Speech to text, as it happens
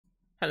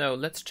Hello,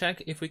 let's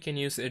check if we can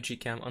use a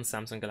GCam on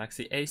Samsung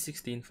Galaxy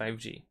A16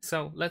 5G.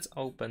 So let's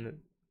open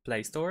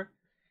Play Store,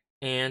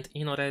 and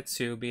in order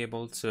to be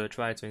able to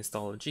try to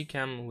install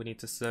GCam, we need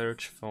to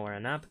search for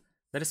an app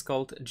that is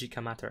called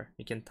GCamator.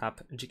 You can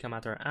tap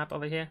GCamator app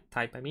over here,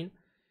 type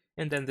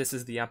and then this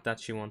is the app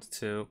that you want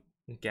to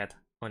get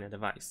on your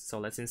device. So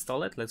let's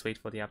install it, let's wait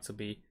for the app to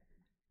be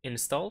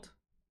installed,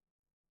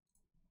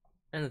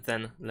 and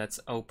then let's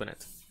open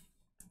it.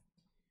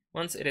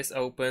 Once it is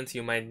opened,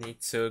 you might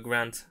need to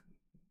grant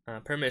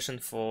permission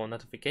for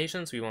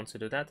notifications. We want to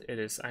do that. It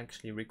is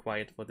actually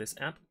required for this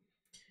app.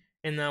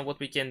 And now what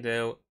we can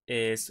do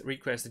is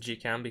request the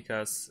GCam,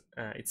 because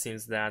it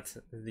seems that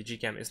the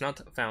GCam is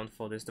not found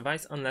for this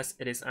device unless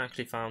it is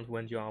actually found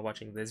when you are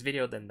watching this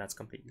video. Then that's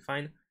completely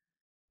fine.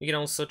 You can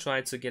also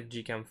try to get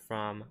GCam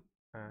from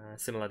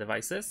similar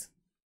devices,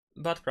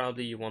 but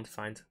probably you won't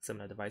find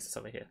similar devices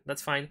over here.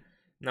 That's fine.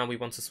 Now we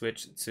want to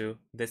switch to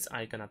this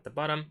icon at the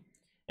bottom,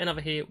 and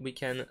over here we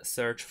can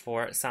search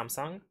for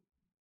Samsung.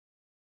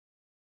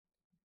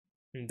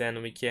 And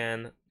then we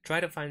can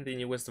try to find the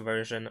newest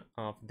version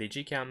of the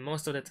GCam.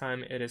 Most of the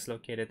time it is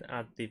located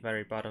at the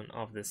very bottom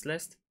of this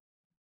list.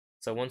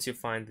 So once you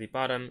find the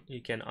bottom,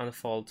 you can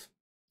unfold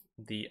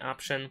the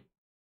option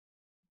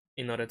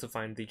in order to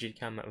find the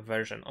GCam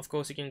version. Of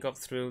course, you can go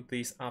through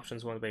these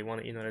options one by one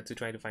in order to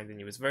try to find the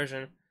newest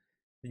version.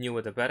 The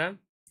newer the better.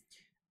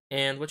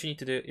 And what you need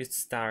to do is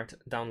start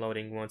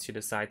downloading once you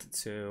decide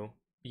to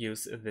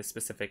use this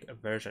specific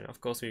version.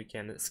 Of course, we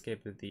can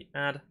skip the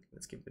ad.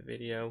 Let's skip the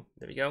video.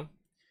 There we go.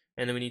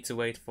 And then we need to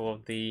wait for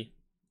the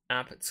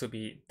app to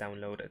be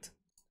downloaded.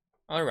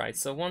 Alright,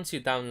 so once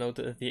you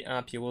download the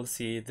app, you will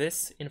see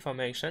this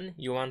information.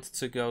 You want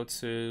to go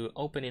to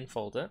Open in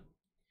folder.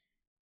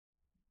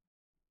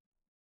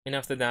 And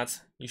after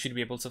that, you should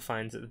be able to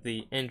find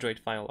the Android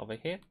file over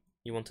here.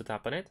 You want to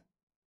tap on it.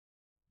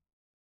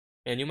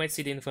 And you might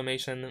see the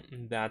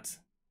information that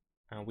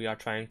we are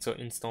trying to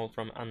install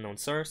from unknown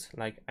source,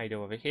 like I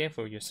do over here.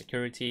 For your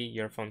security,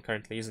 your phone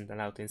currently isn't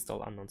allowed to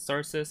install unknown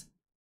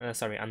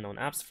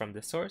apps from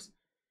this source.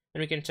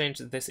 And we can change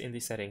this in the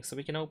settings. So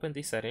we can open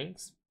the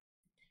settings,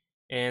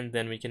 and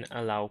then we can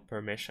allow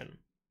permission,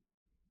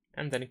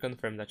 and then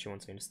confirm that you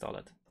want to install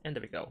it. And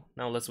there we go.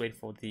 Now let's wait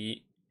for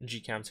the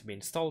GCam to be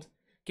installed.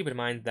 Keep in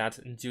mind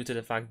that due to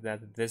the fact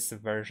that this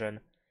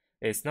version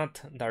is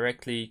not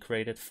directly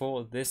created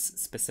for this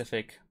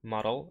specific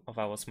model of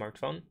our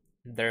smartphone,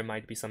 there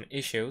might be some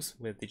issues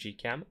with the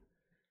GCam.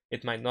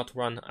 It might not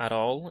run at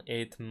all,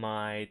 it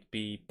might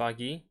be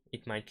buggy,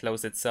 it might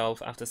close itself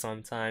after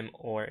some time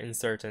or in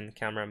certain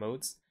camera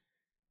modes.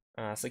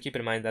 So keep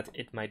in mind that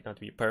it might not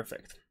be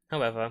perfect.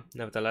 However,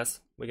 nevertheless,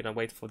 we're gonna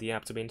wait for the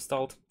app to be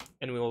installed,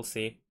 and we will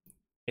see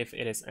if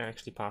it is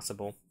actually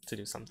possible to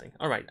do something.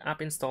 Alright,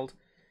 app installed,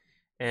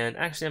 and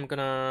actually I'm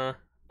gonna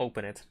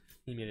open it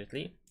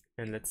immediately,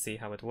 and let's see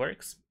how it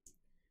works,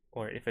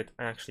 or if it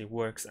actually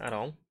works at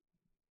all.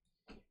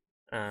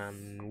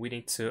 We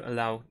need to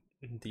allow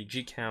the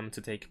GCam to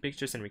take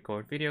pictures and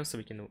record video, so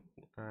we can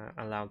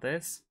allow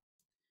this.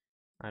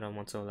 I don't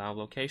want to allow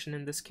location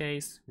in this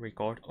case.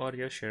 Record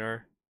audio,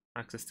 sure.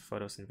 Access to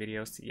photos and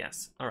videos,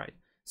 yes. Alright,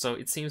 so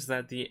it seems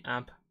that the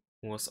app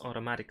was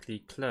automatically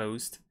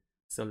closed,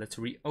 so let's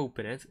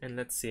reopen it and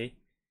let's see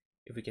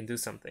if we can do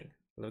something.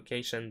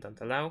 Location,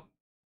 don't allow.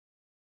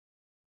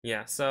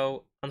 Yeah,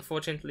 so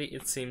unfortunately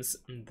it seems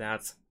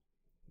that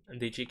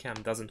the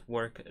GCam doesn't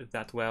work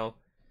that well,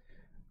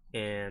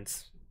 and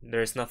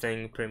there's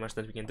nothing pretty much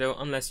that we can do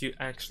unless you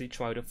actually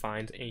try to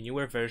find a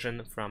newer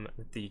version from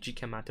the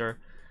GCamator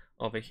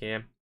over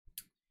here,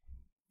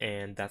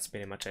 and that's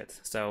pretty much it.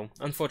 So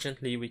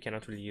unfortunately we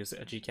cannot really use a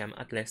GCam,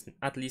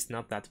 at least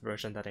not that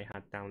version that I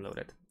had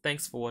downloaded.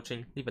 Thanks for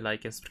watching, leave a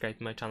like and subscribe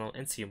to my channel,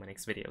 and see you in my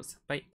next videos. Bye!